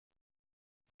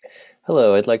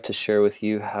Hello, I'd like to share with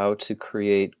you how to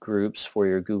create groups for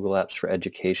your Google Apps for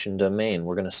Education domain.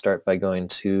 We're going to start by going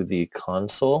to the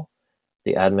console,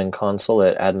 the admin console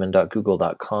at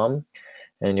admin.google.com,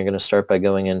 and you're going to start by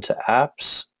going into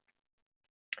Apps,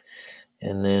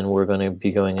 and then we're going to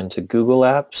be going into Google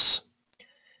Apps,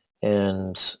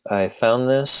 and I found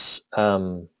this.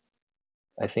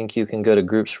 I think you can go to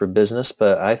Groups for Business,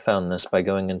 but I found this by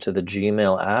going into the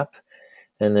Gmail app,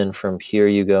 and then from here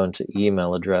you go into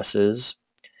email addresses.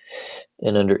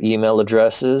 And under email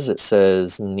addresses, it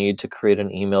says need to create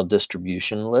an email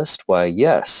distribution list. Why,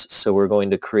 yes. So we're going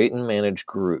to create and manage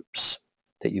groups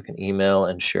that you can email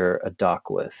and share a doc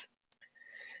with.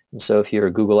 And so if you're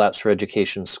a Google Apps for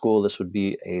Education school, this would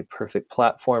be a perfect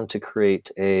platform to create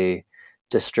a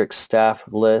district staff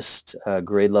list,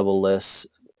 grade level list,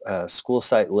 school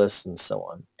site list, and so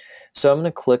on. So I'm going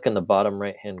to click in the bottom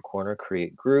right-hand corner,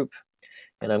 Create Group,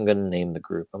 and I'm going to name the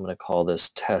group. I'm going to call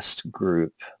this Test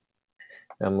Group.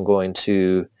 I'm going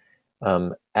to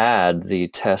add the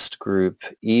test group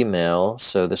email.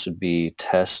 So this would be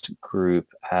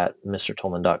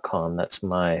testgroup@mrtolman.com. That's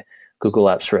my Google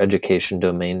Apps for Education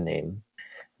domain name.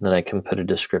 And then I can put a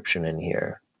description in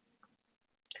here.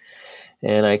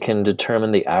 And I can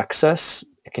determine the access.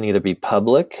 It can either be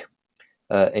public.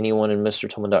 Anyone in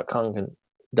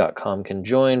mrtolman.com can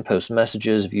join, post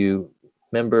messages, view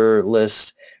member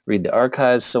list, read the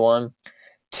archives, so on.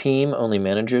 Team, only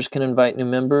managers can invite new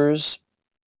members.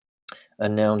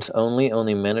 Announce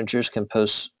only managers can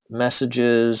post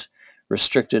messages.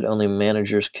 Restricted, only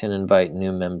managers can invite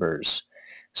new members.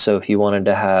 So if you wanted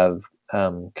to have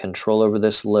control over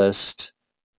this list,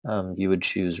 you would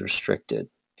choose restricted.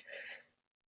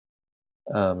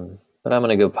 But I'm going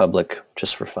to go public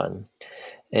just for fun.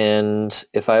 And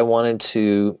if I wanted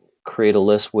to create a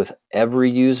list with every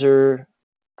user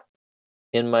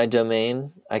in my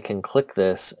domain, I can click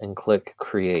this and click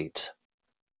Create.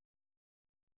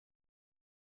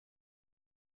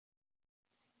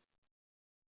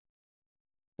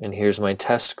 And here's my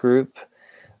test group.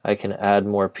 I can add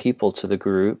more people to the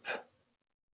group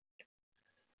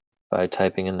by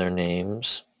typing in their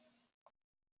names.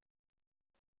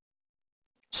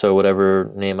 So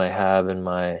whatever name I have in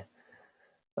my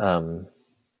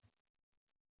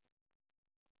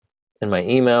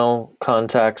email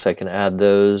contacts, I can add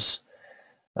those.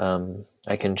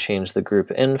 I can change the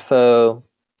group info.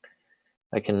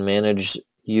 I can manage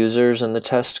users in the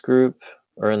test group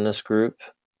or in this group.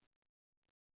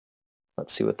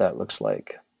 Let's see what that looks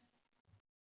like.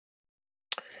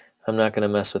 I'm not going to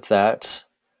mess with that.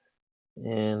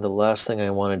 And the last thing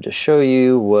I wanted to show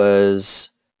you was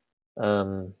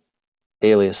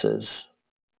aliases.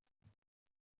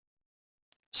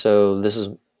 So this is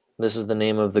the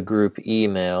name of the group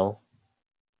email,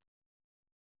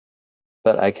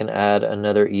 but I can add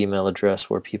another email address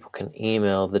where people can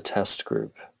email the test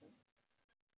group.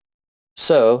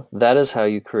 So that is how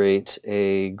you create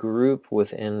a group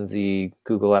within the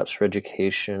Google Apps for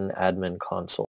Education admin console.